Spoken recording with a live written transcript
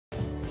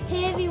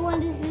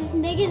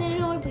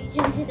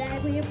Noregian. Today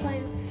we are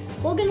playing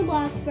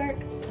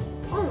BLOXBURG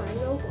on my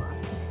Roblox.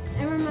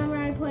 And remember,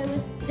 I played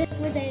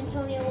with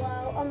Antonio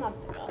on my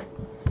phone.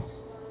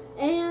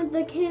 And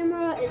the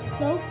camera is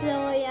so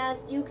silly, as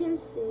you can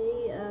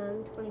see.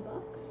 20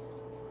 bucks.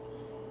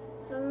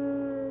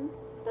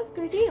 That's a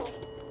good deal.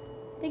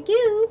 Thank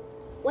you.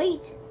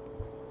 Wait,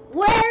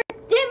 where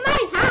did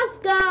my house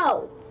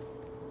go?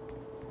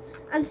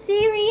 I'm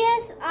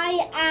serious.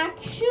 I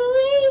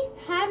actually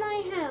had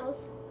my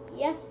house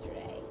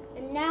yesterday,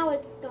 and now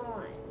it's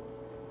gone.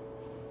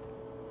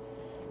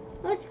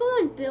 Let's go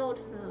in build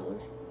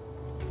mode.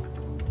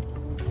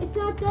 It's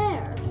not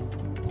there.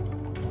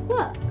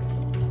 Look,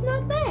 it's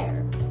not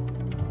there.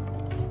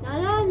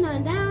 Not up,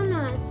 not down,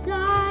 not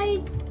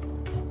sides.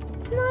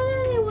 It's not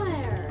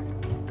anywhere.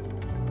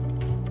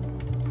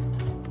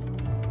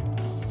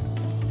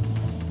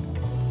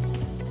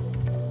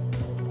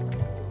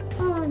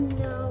 Oh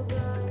no,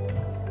 guys.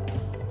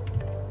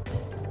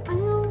 I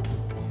don't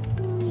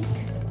think.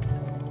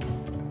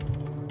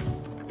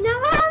 Now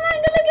how am I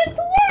gonna get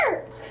to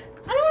work?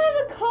 I don't have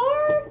a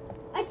car.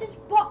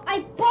 I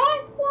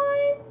bought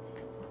one.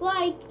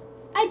 Like,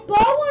 I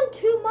bought one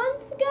 2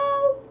 months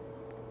ago.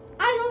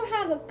 I don't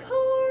have a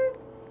car.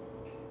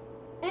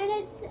 And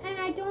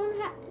I don't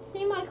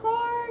see my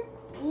car.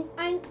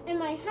 And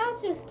my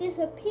house just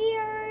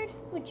disappeared,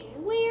 which is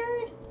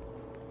weird.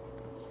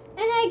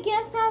 And I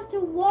guess I have to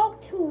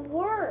walk to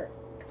work.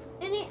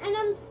 And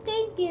I'm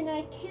stinky and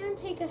I can't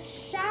take a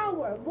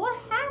shower. What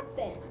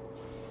happened?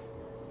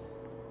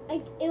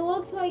 It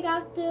looks like I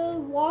have to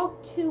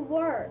walk to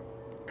work.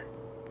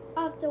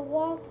 I have to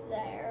walk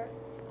there.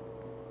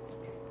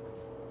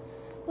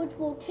 Which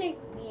will take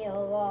me a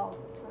long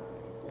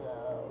time,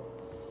 so.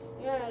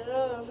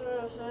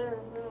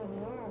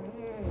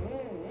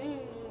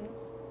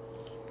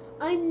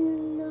 I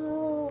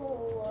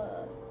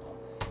know.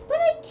 But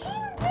I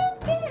can't just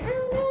get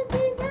out of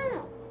this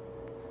house.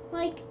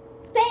 Like,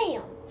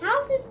 bam,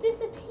 house has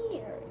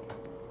disappeared.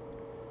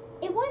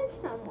 It went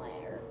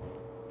somewhere.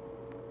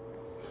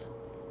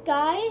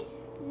 Guys,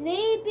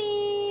 maybe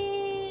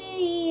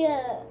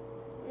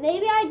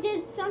I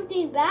did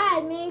something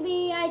bad.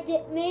 Maybe I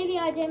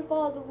didn't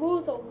follow the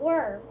rules of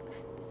work.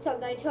 So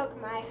they took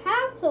my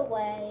house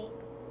away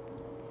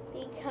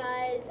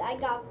because I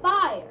got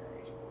fired.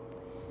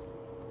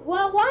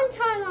 Well, one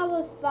time I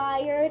was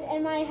fired,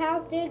 and my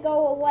house did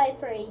go away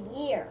for a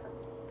year,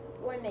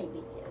 or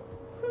maybe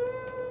 2.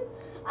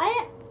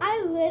 I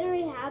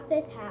literally have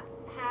this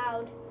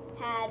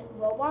had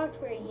Roblox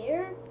for a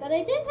year, but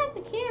I didn't have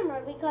the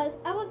camera because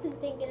I wasn't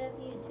thinking of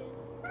YouTube.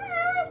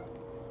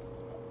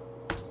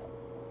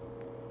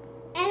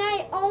 And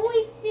I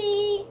only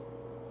see,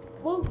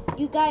 well,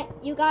 you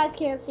guys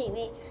can't see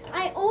me.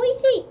 I only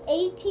see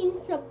 18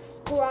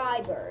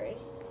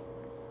 subscribers.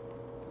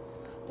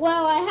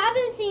 Well, I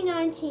haven't seen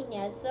 19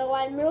 yet, so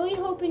I'm really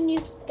hoping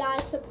you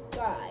guys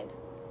subscribe,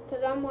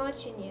 because I'm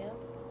watching you.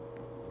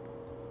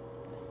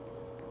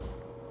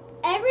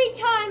 Every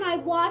time I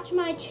watch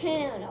my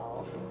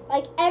channel,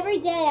 like every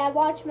day I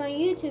watch my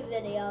YouTube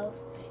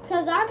videos,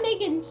 because I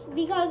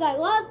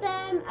love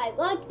them, I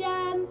like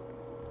them,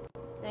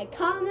 and I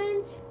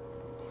comment,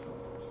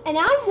 and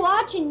I'm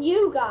watching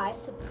you guys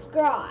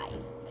subscribe,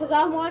 because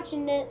I'm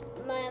watching it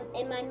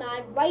in my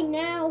mind right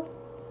now.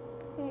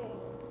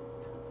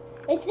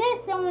 It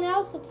says someone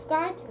else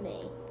subscribed to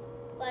me.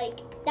 Like,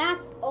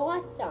 that's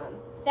awesome.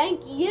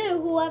 Thank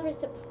you, whoever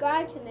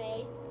subscribed to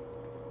me.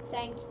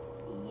 Thank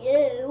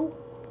you.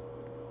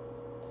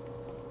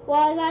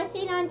 Well, if I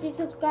see 19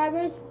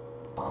 subscribers,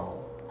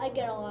 I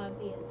get a lot of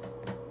views.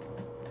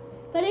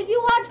 But if you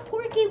watch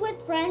Porky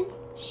with Friends,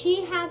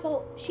 she has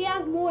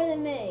more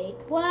than me.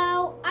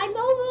 Well, I'm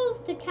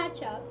almost to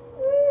catch up.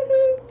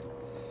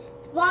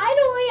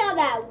 Finally, I'm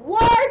at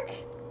work.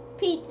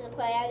 Pizza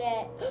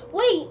Planet.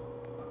 Wait.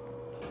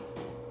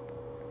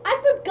 I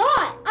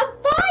forgot. I'm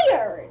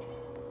fired.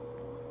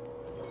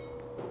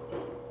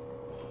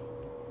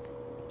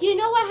 Do you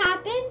know what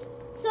happened?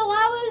 So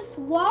I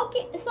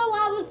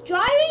was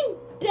driving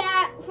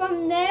back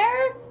from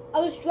there. I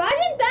was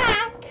driving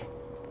back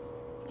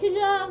to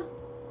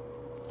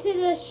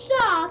the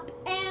shop,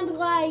 and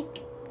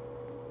like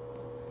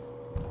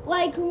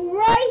right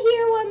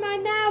here where my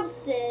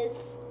mouse is,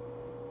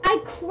 I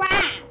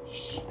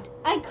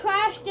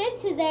crashed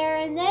into there,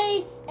 and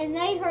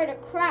they heard a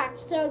crack,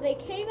 so they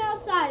came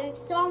outside and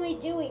saw me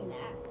doing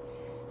that.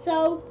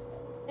 So,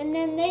 and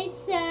then they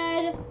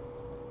said,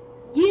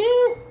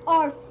 "You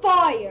are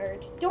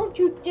fired. Don't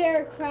you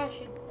dare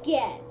crash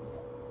again."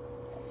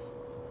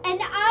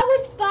 And I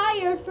was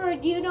fired for,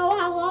 do you know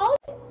how long?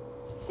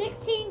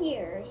 16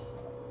 years.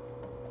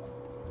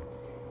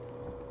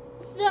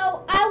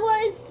 So I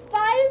was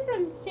fired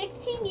from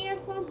 16 years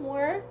from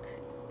work.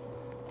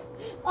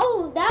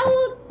 Oh, that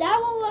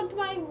one looked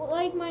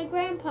like my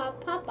grandpa,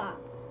 Papa.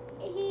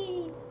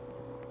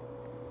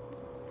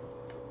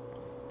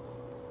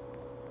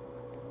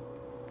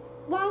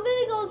 Well, I'm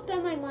gonna go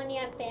spend my money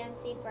on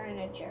fancy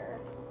furniture.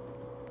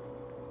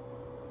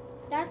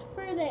 That's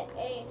for the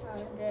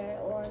 800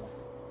 or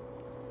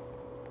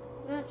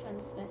not trying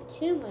to spend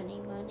too many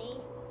money.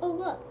 Oh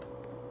look,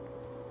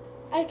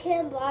 I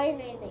can't buy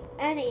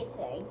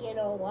anything. You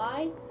know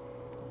why?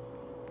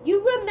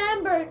 You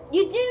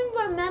didn't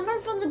remember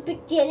from the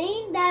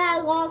beginning that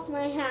I lost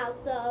my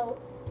house. So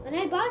when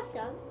I buy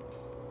stuff,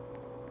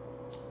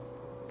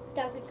 it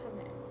doesn't come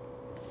in.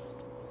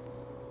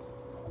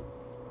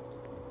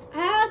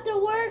 I have to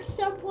work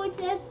some points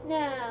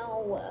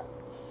now.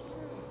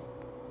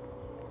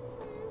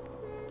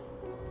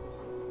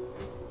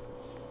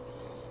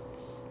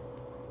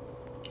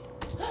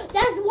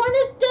 That's one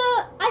of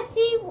the, I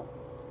see,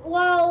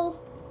 well,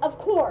 of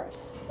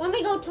course. Let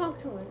me go talk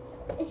to him.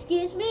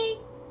 Excuse me?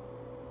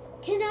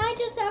 Can I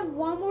just have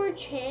one more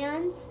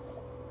chance?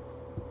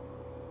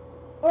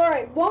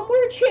 Alright, one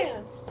more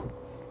chance.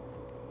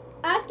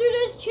 After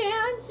this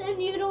chance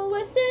and you don't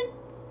listen,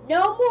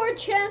 no more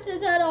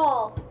chances at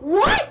all.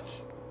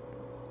 What?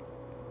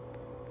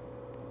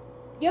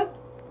 Yep.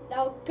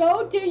 Now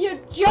go do your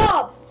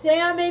job,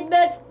 Sammy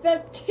Med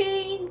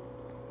 15.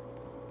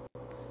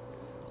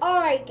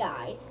 Alright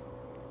guys,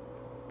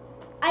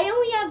 I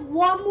only have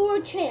one more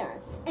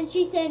chance, and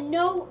she said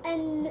no,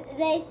 and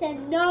they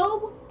said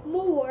no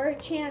more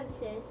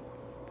chances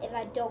if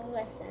I don't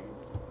listen.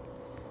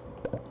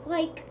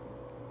 Like,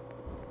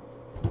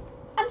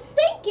 I'm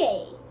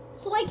stinky,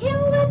 so I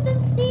can't let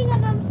them see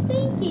that I'm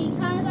stinky,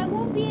 because I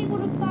won't be able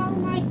to follow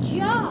my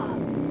job.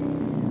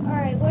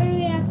 Alright, where do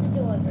we have to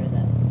deliver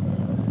this to?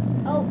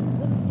 Oh,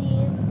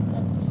 whoopsies,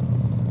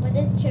 when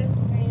this turns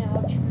green,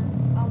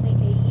 I'll make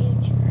a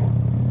U-turn.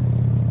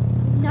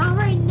 Not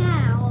right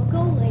now, I'll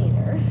go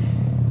later.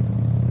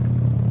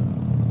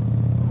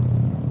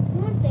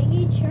 Come on,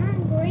 thingy, turn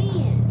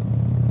green.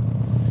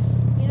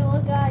 You know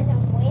what, guys,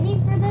 I'm waiting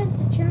for this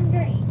to turn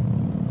green.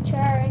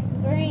 Turn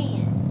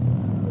green.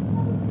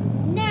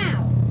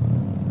 Now.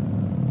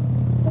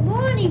 Come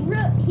on,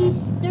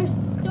 they're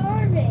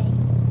starving.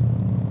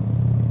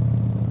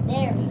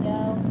 There we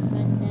go.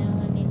 And now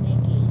let me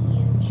make a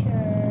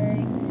U-turn.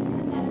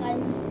 And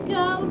let's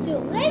go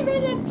deliver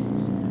the pizza.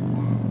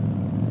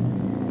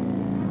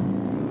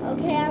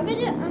 Okay,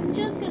 I'm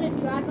just gonna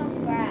drive on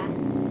grass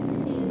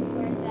to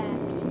where that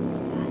pizza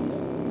guy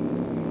is.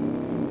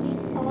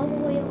 He's all the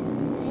way over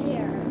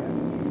there.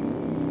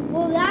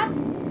 Well, that's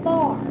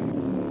far.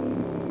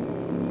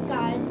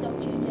 Guys,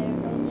 don't you dare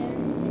go there.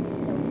 It's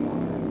so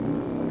far.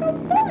 Look how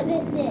far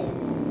this is.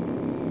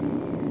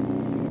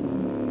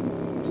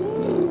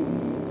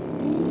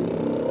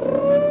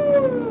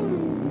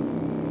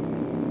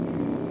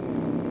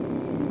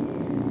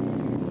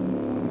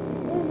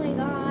 Oh my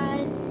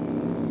God.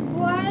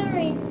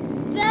 Fluttering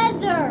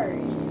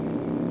feathers.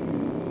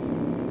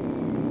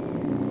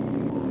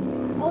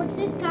 Oh, it's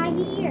this guy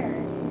here.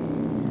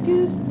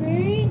 Excuse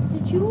me,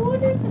 did you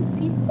order some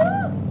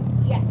pizza?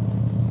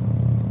 Yes.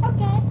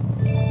 Okay.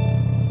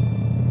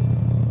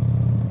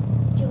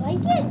 Did you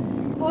like it?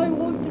 I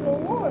liked it a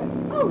lot.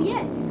 Oh,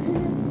 yeah.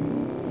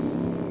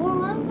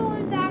 Well, I'm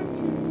going back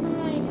to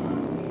my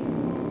house.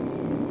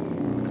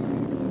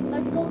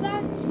 Let's go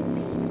back to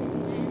Pizza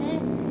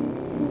Planet.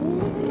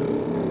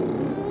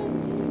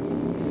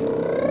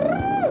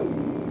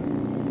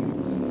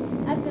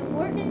 I've been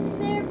working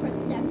there for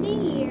 70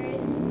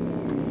 years.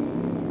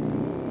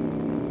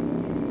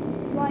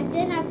 Well, I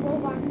didn't have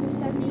Roblox for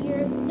 70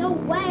 years. No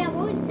way, I'm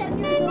only 7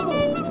 years old.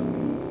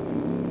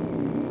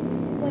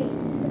 Wait,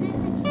 what did I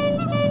catch?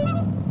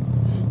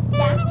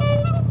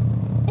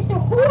 It's a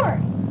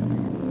horse.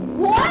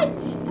 What?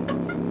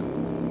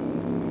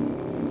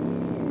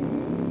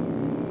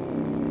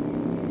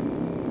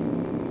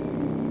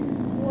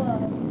 Whoa.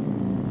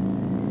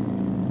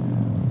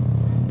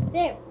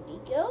 There we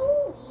go.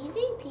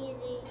 Easy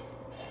peasy.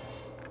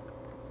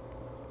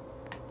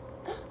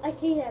 I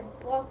see them.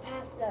 Walk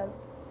past them.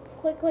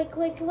 Quick, quick,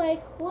 quick,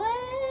 quick,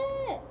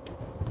 quick.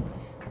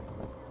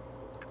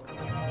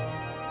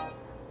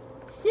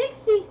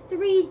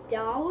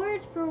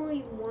 $63 for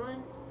only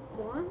one?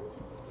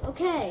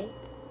 Okay.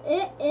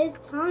 It is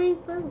time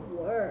for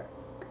work.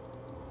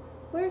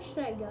 Where should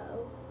I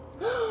go?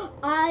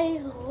 I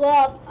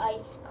love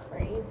ice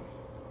cream.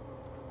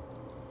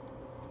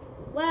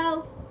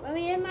 Well, let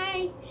me end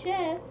my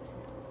shift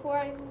before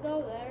I can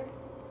go there.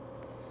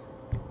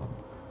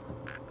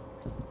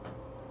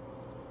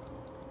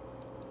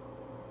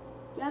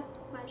 Yep,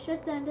 my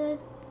shift ended.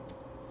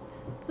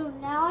 So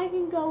now I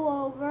can go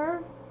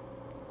over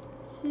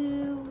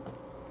to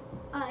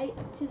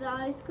the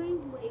ice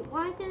cream. Wait,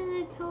 why didn't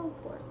it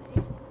teleport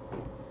me?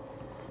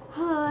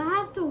 I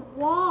have to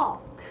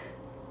walk.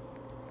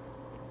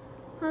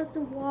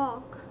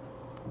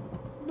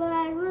 But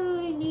I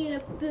really need a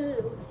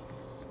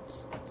boost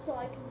so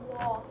I can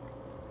walk,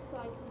 so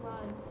I can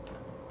run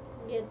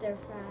and get there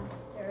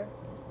faster.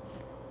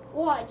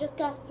 Oh, I just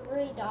got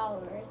 $3.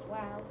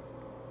 Wow.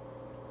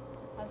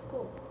 That's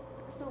cool.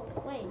 No,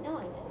 wait, no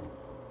I didn't.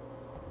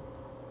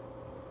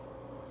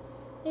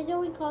 It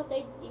only cost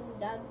 $18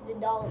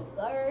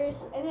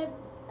 and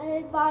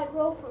I buy a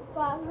roll for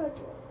 500.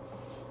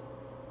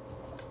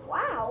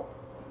 Wow.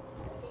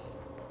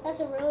 That's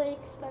a really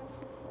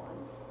expensive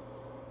one.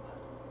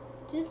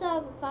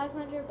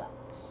 $2,500.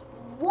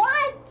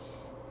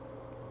 What?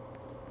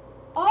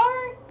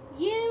 Are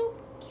you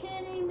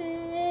kidding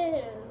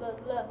me?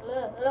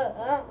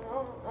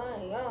 Oh my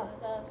God,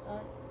 that's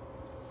not.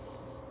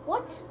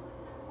 What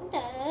the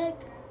heck?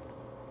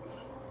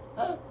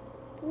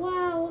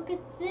 Wow, look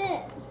at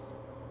this.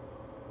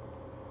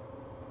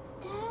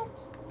 That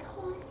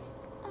costs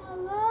a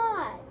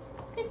lot.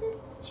 Look at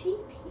this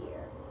cheap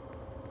here.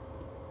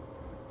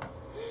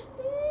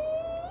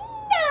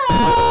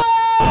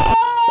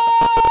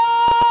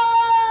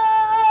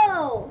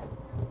 No!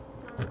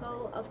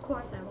 Of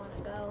course I want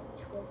to go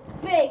to a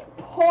big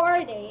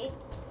party.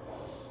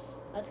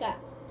 Let's go.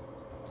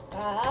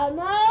 Come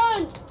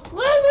on!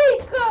 Let me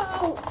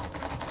go!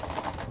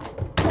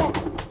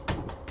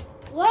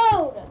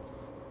 Load!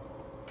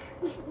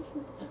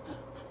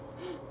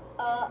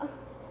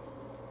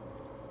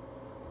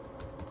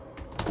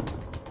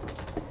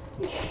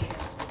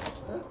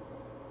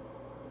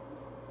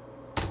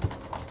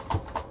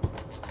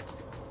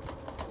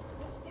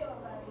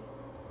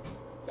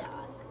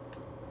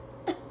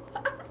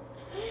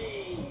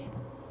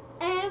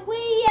 And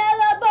we have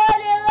a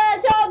party,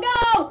 let's all go!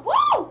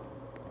 Woo!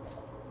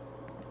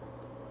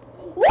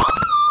 Woo!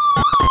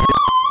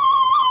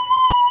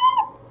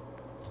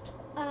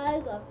 I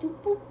love to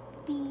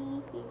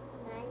poopy in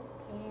my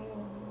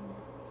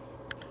pants.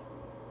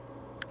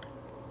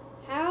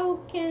 How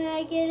can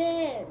I get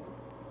in?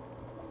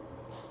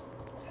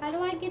 How do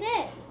I get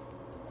in?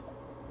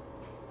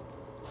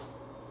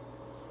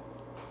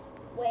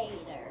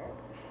 Waiter.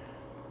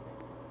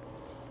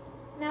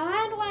 Now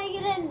how do I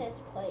get in this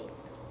place?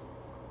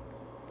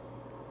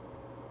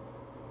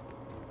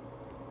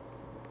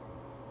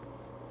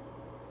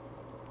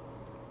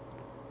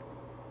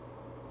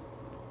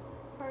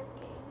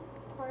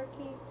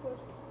 Parking for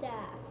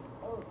staff.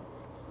 Oh.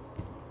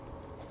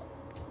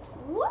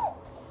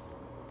 What?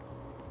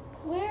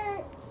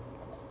 Where?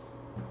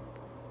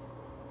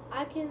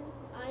 I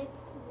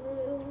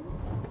threw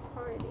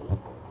party.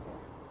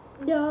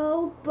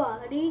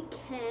 Nobody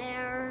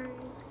cares.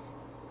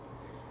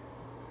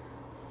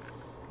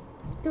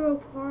 Throw a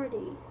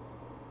party.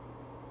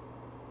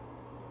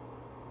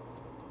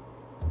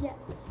 Yes.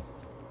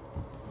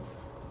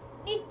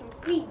 Need some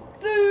free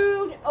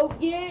food. Oh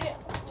yeah.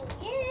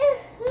 Yeah.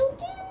 Oh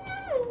yeah.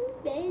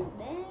 Baby.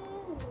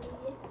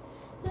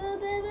 Oh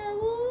baby.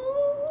 Woo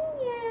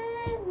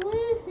yeah.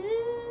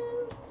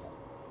 Woohoo.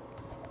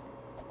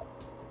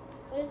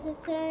 What does it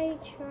say?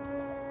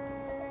 Turn.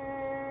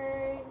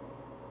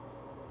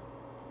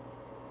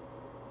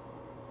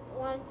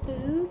 Want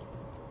food?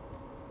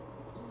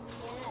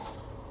 Yes.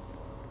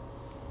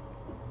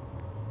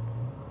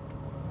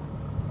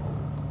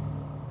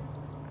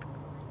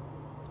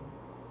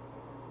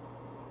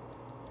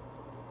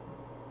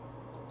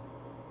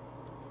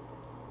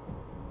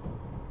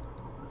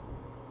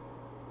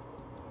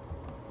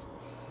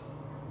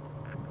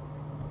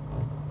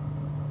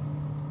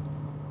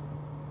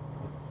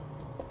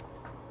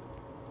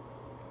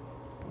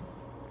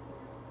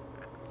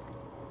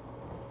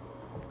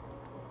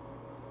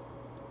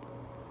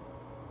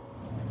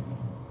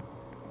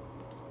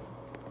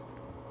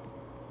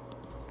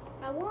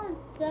 I want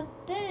some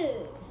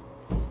food.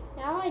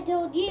 Now I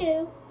told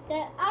you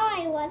that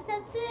I want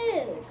some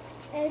food.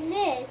 And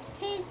this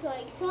tastes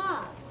like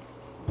swamp.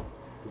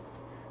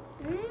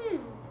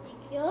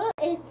 Good.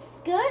 It's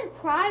good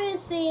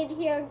privacy in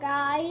here,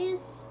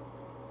 guys.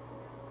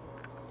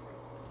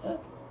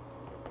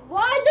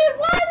 Why is there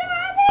flies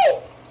around me?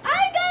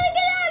 I gotta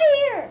get out of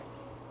here.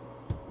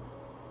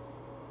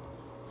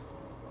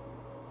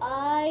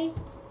 I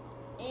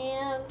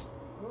am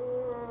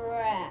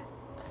wrecked.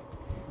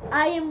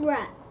 I am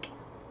wrecked.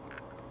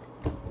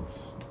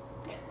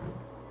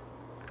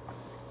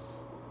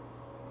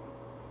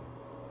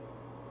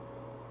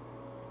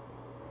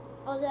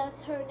 Oh,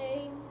 that's her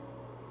name.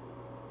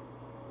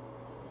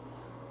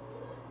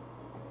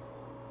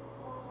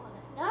 Oh,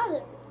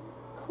 another.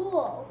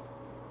 Cool.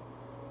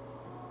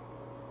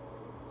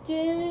 Do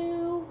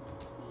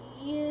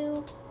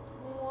you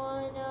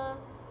wanna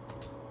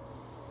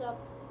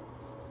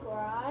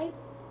subscribe?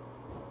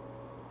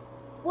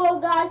 Well,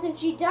 guys, if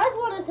she does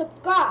want to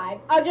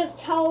subscribe, I'll just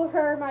tell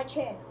her my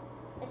channel,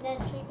 and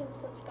then she can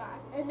subscribe,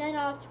 and then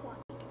I'll have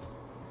 20.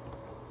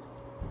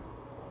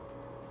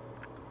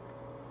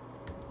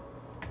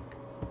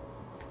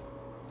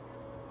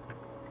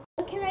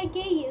 What can I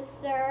get you,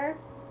 sir?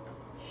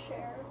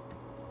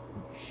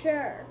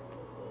 Sure.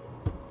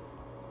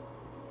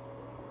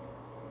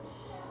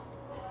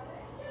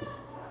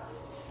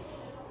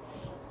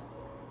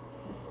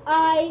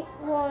 I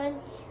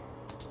want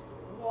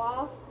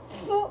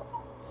waffle.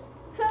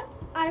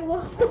 I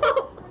want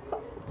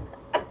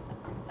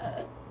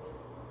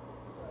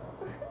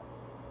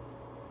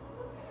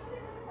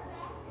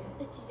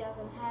If she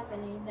doesn't have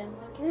any, then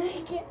what can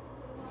I get?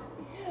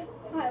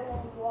 I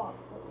want waffles.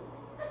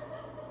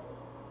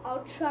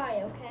 I'll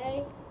try,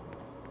 okay?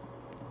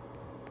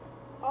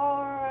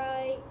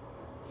 Alright.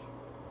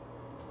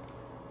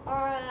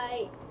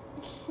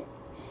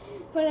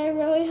 But I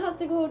really have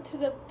to go to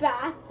the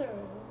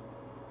bathroom.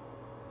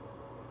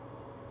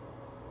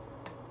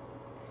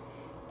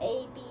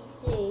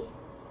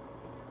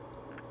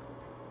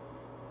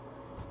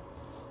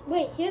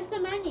 Wait, here's the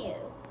menu.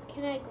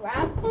 Can I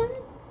grab one?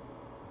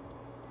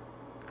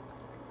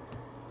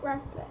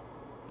 Breakfast.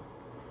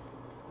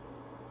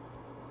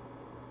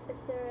 Is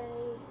there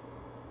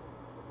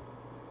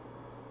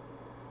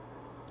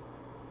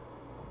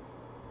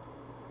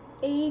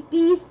A,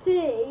 B,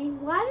 C?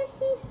 Why does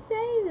she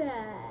say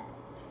that?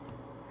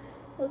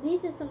 Oh,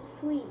 these are some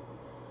sweets.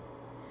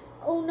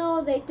 Oh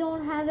no, they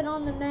don't have it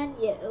on the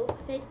menu.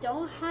 They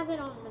don't have it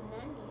on the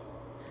menu.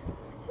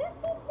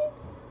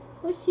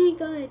 What's she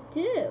gonna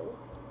do?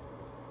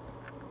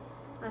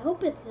 I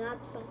hope it's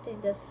not something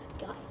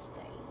disgusting.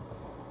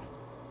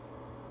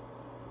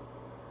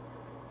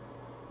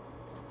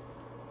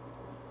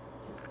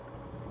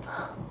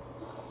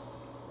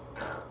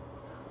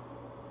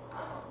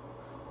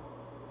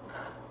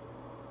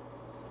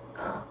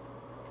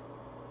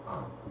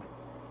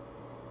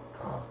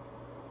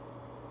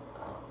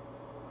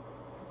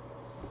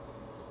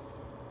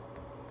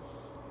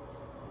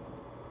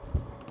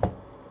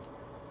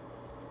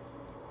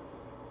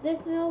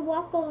 There's no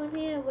waffle in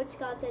here, which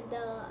got the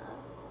duh.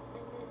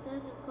 And this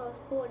one costs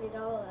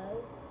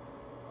 $40.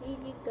 Here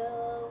you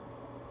go.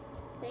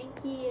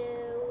 Thank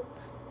you.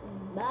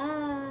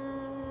 Bye.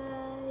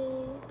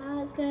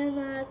 Ice cream,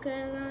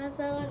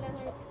 so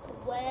nice.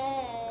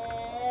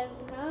 Square.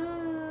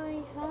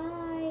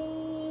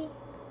 Hi.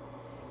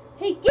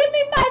 Hey, give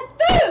me my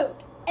food!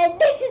 And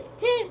this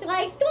tastes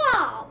like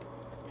slop.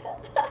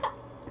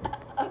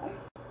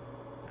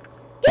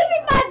 Give me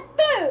my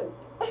food!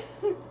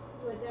 You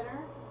want dinner?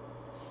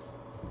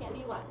 Yeah, what do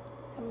you want?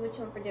 Tell me what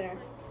you want for dinner.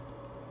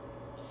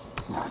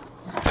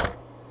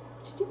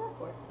 What'd you do that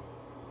for?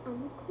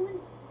 I'm going.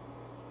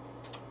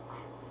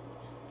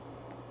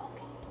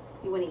 Okay.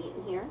 You want to eat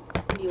in here?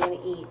 Or do you want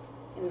to eat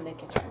in the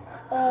kitchen?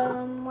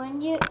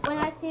 When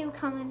I see you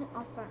coming,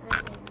 I'll start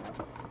eating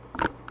this.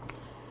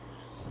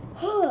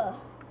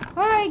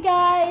 Alright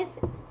guys,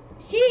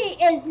 she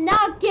is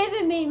not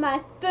giving me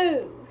my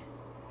food.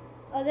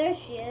 Oh, there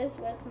she is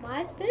with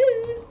my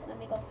food. Let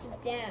me go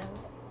sit down.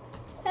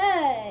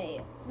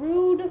 Hey,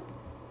 rude.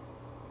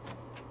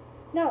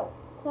 No,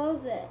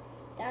 close it.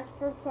 That's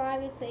for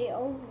privacy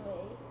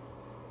only.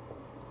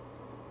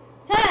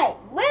 Hey,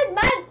 where's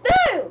my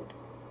food?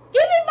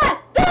 Give me my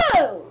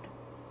food!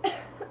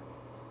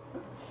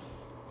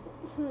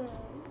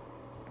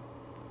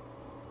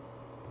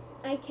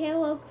 I can't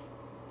look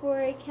for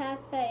a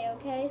cafe,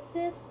 okay,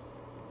 sis?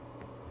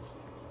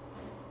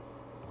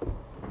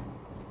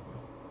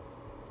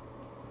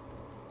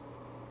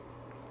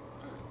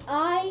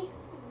 I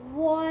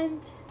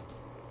want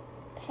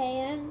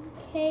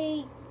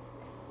pancakes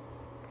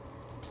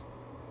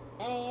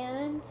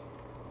and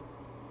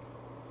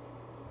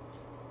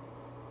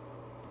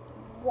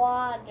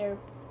water,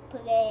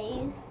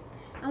 please.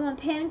 I want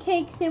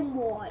pancakes and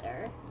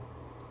water.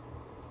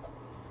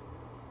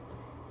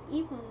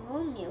 Even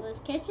Romeo's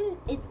kitchen,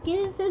 it's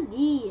good as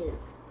these.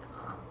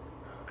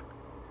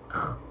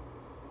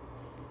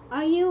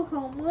 Are you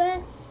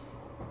homeless?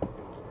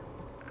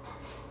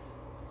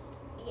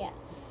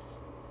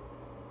 Yes.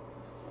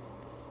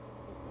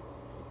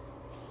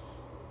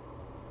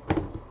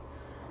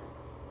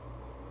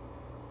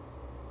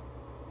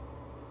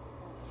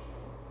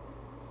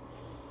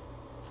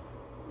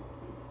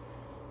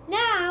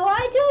 Now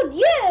I told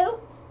you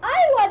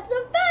I want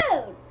some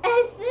food,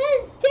 and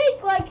this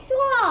tastes like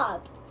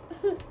slop.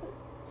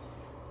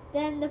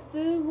 Then the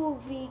food will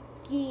be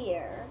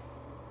gear.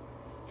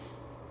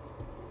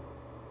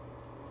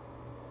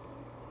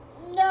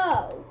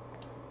 No.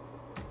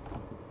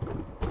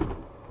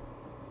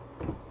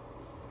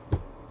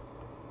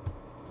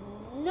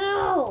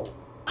 No.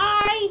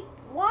 I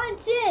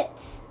want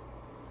it.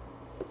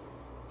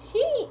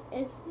 She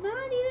is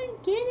not even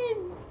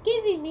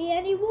giving me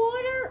any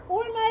water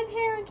or my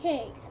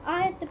pancakes.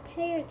 I have to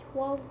pay her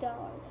 $12.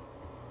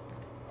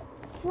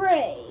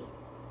 Free.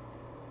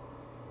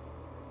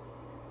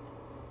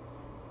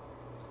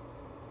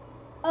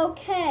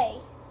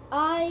 Okay,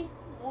 I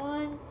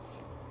want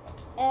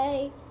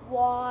a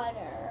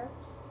water.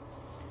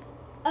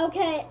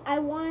 Okay, I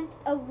want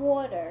a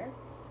water.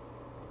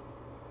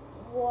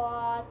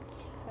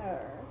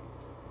 Water.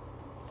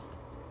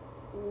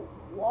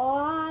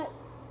 What?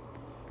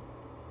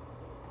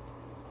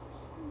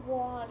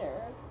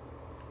 Water.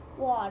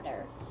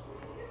 Water.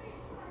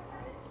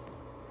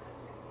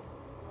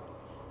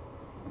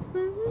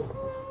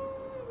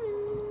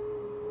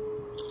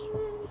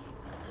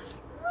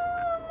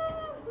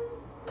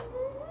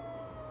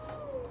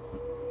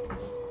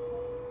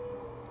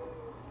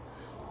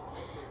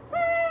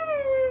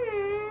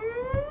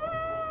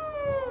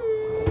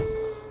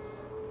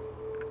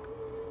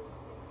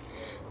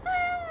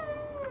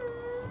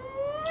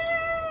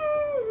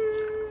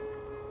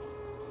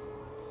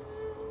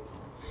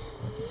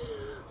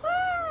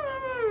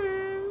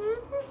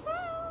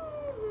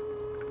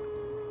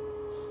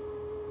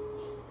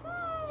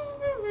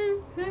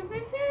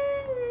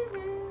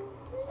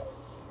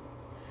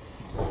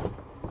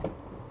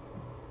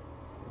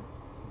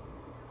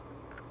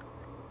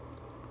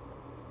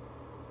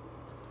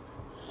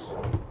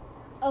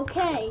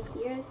 Okay,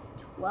 here's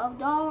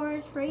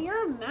 $12 for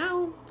your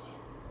amount.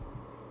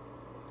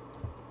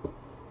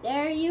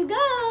 There you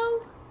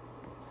go.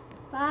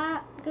 Bye.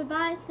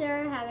 Goodbye,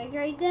 sir. Have a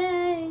great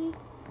day.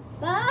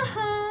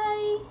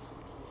 Bye.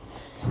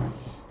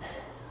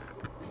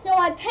 So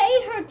I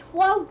paid her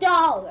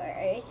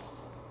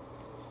 $12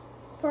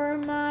 for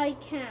my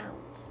account.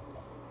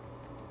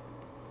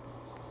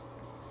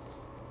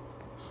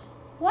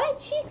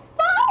 What? She's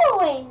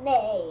following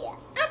me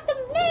at the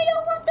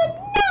middle of the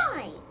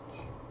night.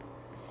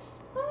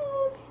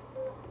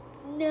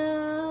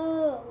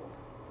 No.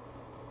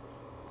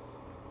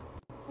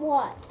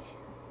 What?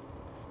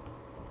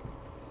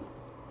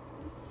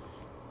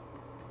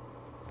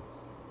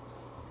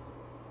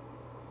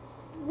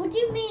 What do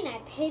you mean I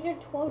paid her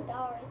 $12?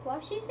 Why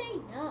did she say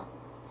no?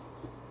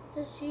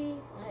 Does she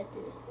want to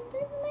do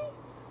something to me?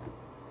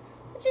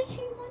 What does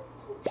she want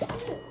to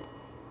do?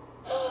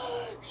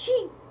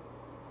 She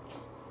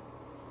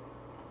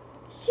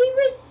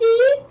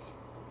received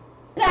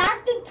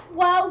back the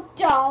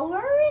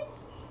 $12?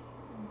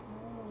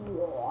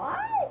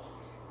 What?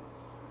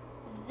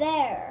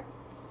 There.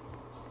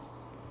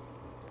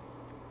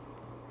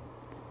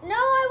 No,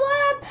 I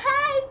want to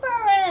pay for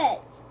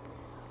it.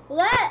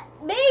 Let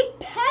me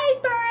pay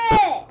for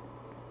it.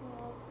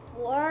 Oh,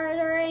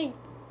 fluttering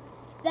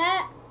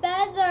that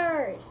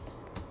feathers.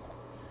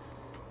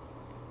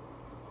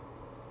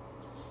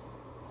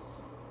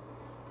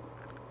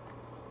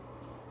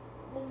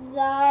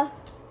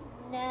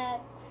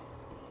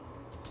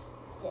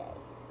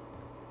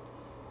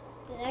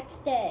 The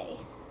next day.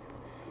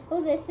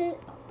 Oh, this is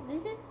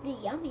the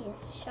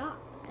yummiest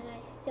shop, and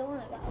I still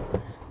want to go.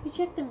 We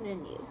check the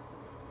menu.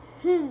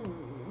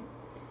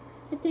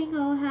 I think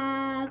I'll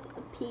have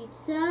a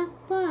pizza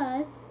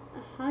plus a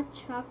hot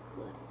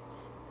chocolate,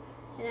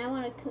 and I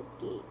want a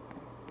cookie.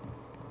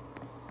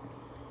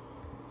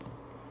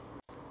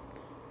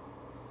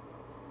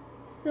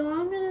 So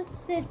I'm gonna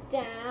sit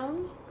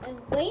down and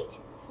wait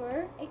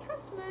for a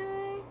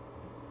customer.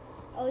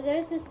 Oh,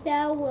 there's a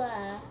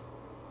seller.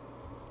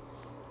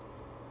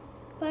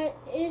 But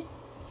is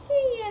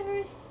she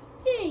ever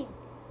stinky?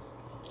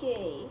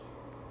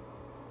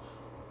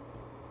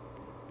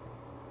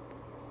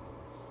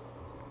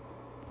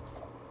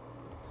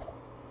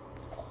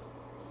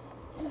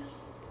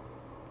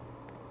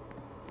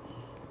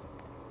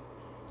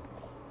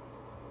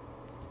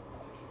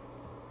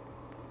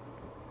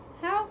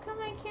 How come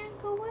I can't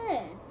go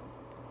in?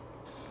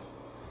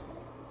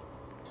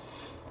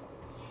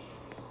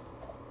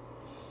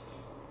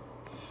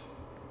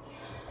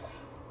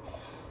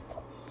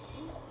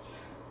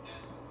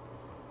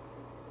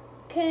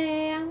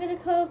 Okay, I'm gonna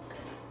cook.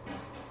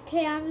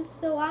 Okay, I'm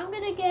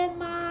gonna get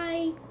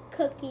my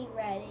cookie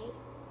ready.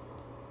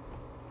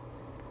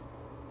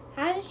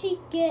 How does she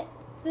get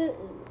food?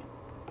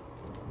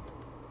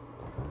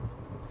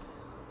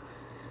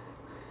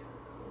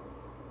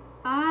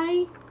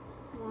 I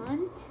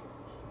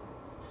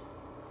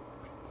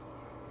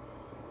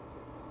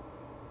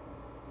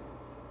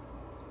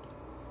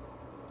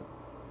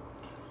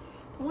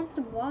want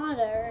some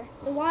water.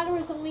 The water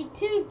is only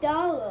 $2.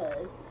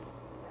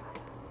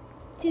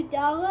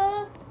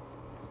 $2?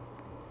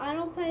 I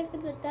don't pay for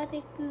the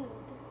dirty food.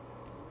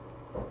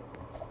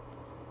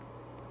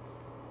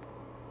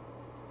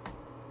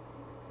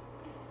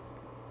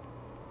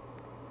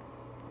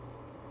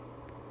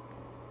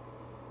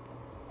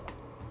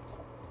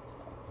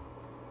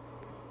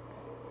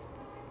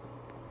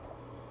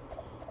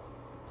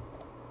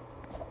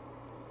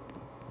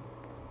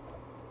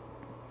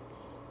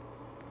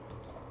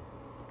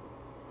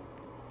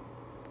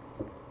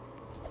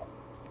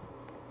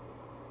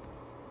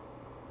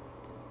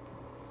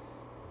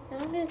 Now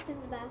I'm gonna sit in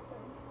the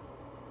bathroom.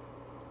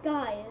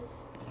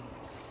 Guys,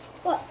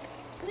 look,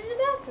 I'm in the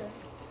bathroom.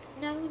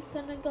 Now I'm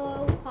gonna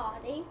go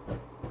potty.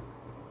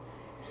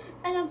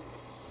 And I'm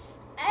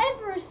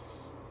ever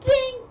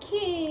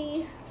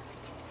stinky.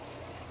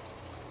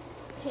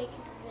 Just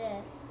taking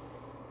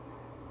this.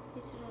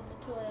 Use it on the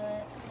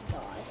toilet. Oh my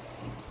god.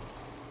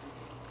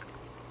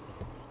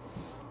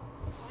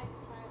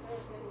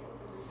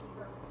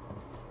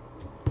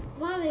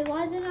 Mommy,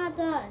 why is it not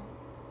done?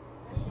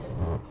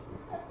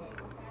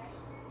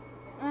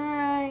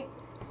 Alright,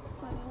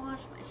 let me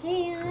wash my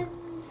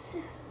hands.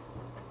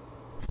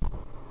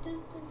 Dun,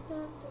 dun,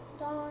 dun,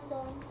 dun,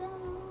 dun,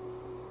 dun.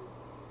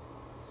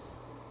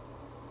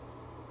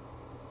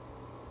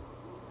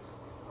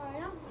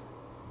 Alright,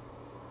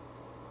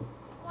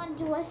 when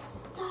do I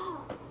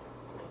stop?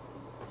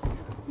 I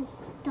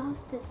stop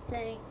this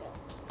thing.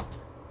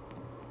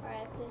 Alright, I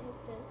have to hit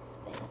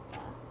this space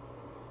bar.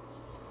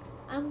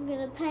 I'm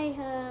gonna pay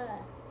her.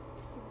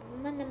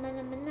 Mana,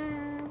 mana, mana,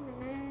 mana.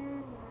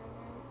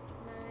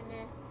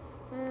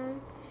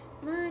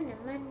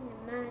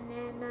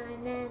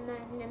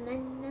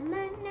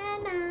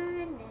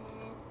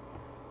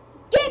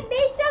 Give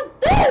me some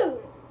food!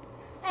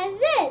 And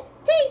this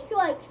tastes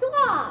like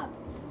slop!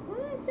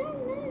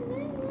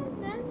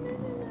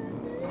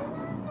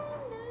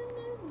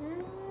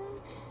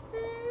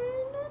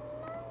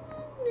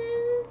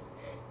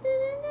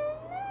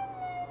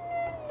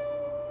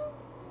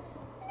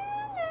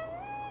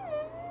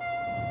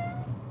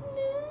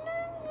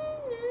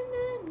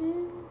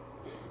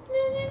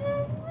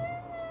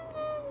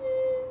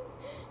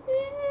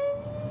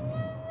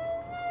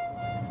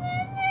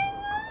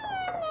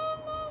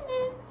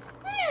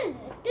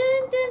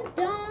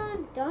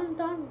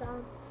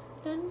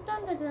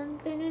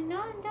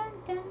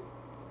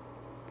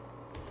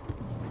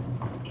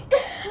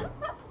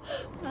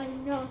 I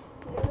know.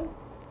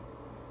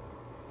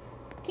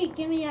 Okay,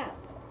 get me out.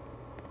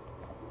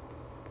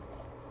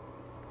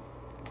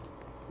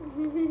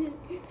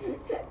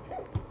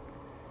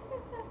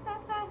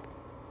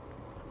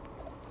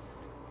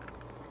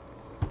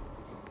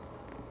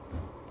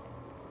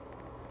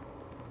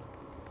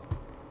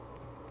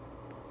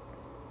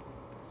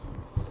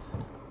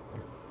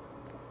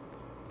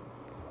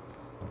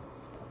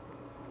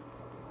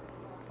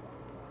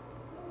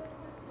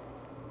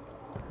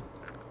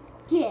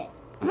 Get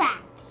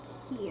back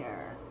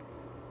here.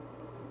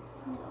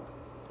 You little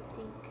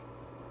stink.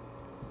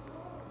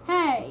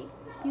 Hey,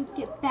 you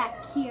get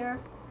back here.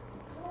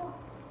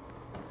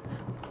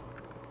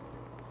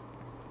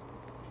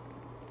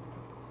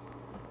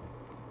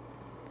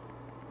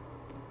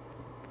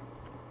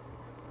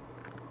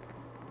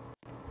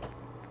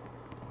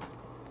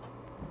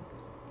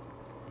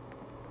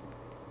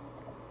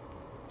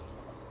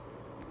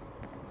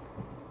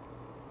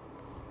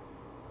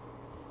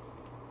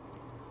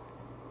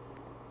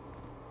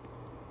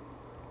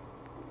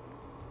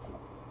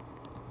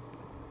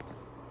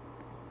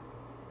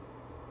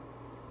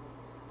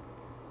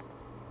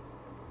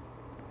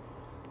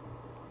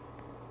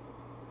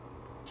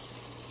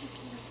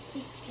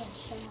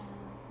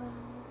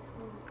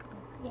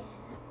 Yeah.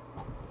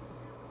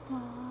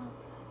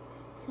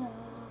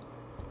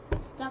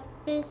 Stop.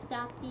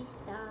 Stoppy,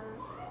 stop.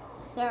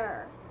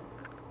 Sir.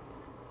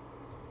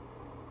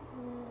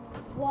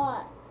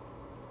 What?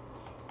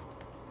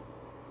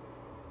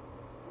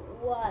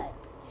 What?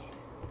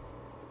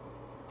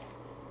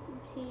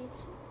 Please.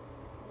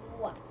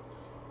 What?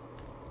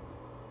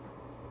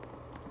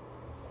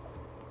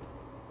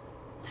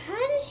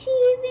 How did she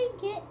even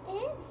get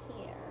in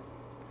here?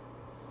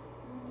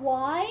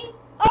 Why?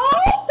 Oh!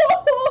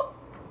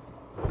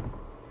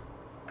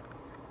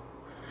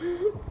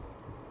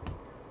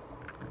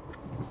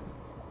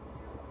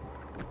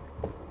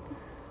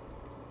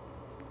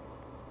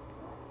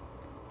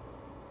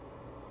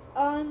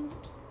 I'm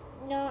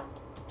not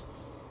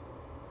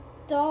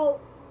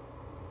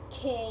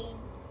stalking,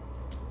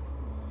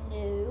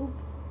 noob.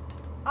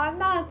 I'm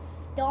not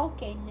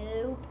stalking,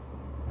 noob.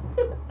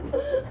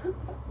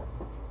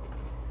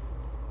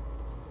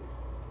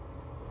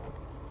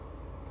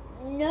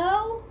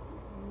 No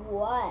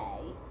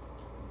way.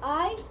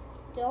 I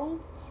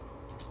don't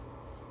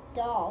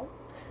stalk,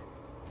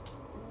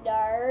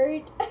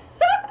 nerd.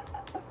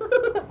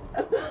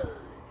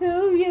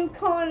 Who you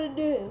calling a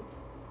noob?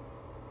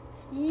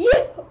 You.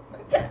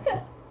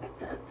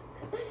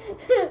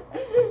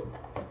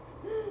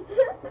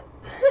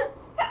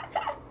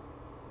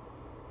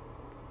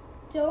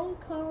 Don't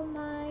call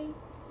my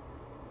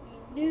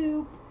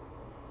noob.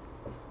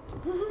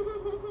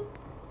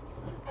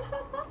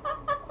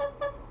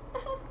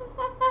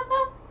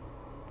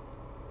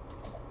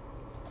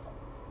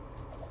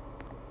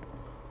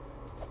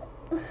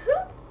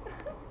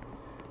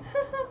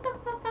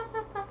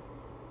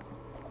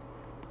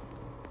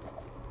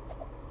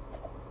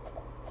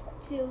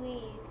 To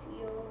leave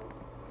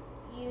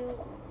you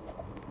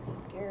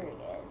heard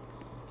it.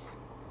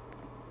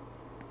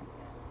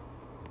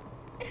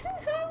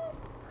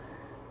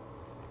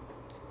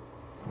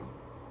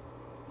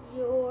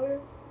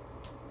 You're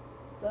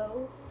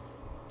both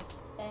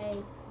a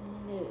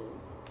noob.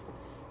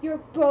 You're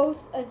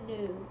both a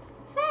noob.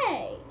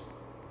 Hey!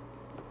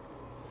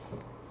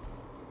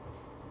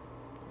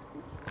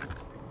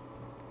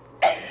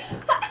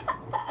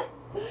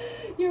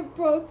 You're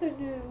both a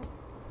noob.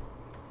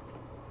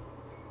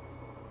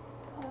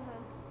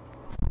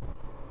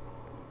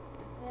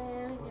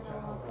 And I'm gonna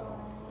walk away.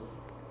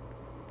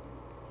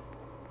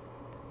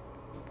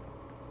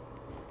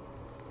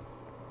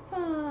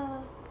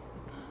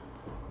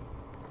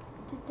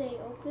 Did they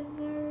open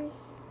theirs?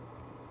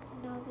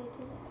 No, they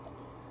didn't.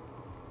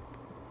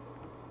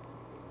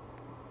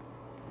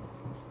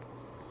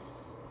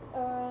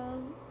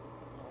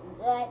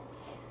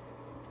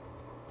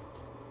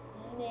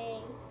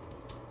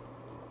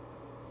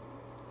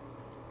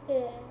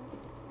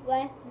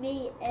 Let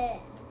me in.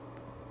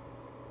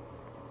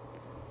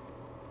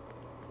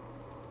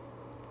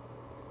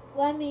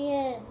 Let me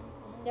in,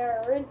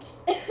 nerds.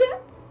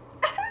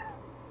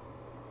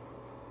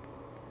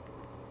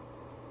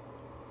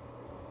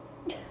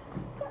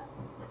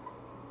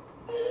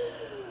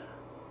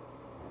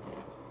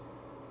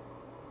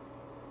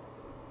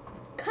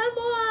 Come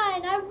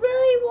on, I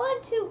really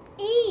want to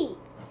eat.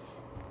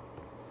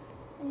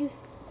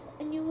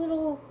 And you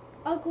little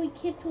ugly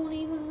kids won't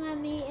even let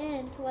me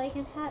in, so I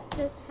can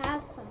just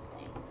have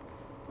something.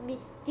 Let me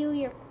steal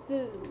your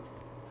food.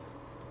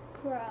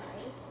 Cries.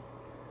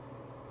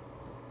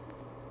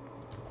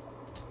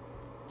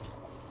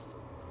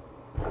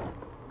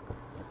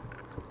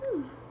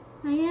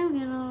 I am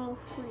getting a little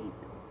sleep.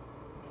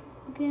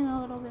 I'm getting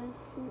a little bit of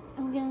sleep.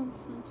 I'm getting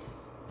some.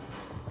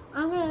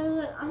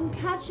 I'm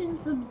catching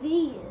some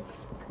D's.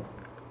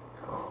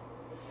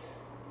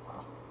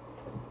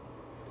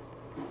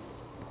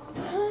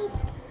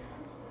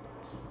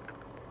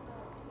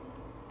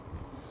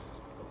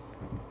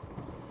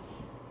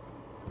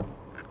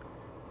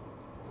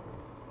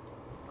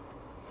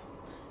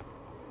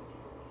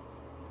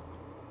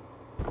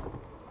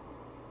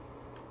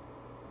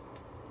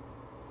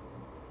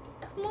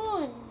 Come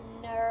on,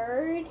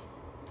 nerd.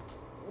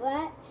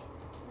 Let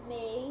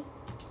me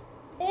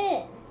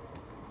in.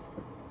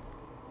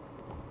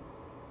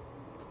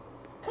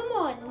 Come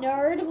on,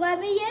 nerd. Let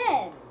me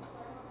in.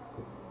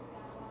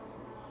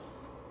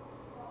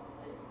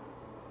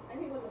 I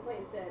think when the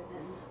play's dead,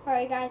 then.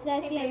 Alright, guys.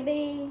 That's Hey, gonna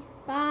be.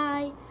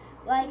 Bye.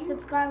 Like,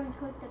 subscribe, and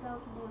click the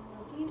bell for more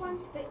Do you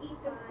want to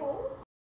eat this whole?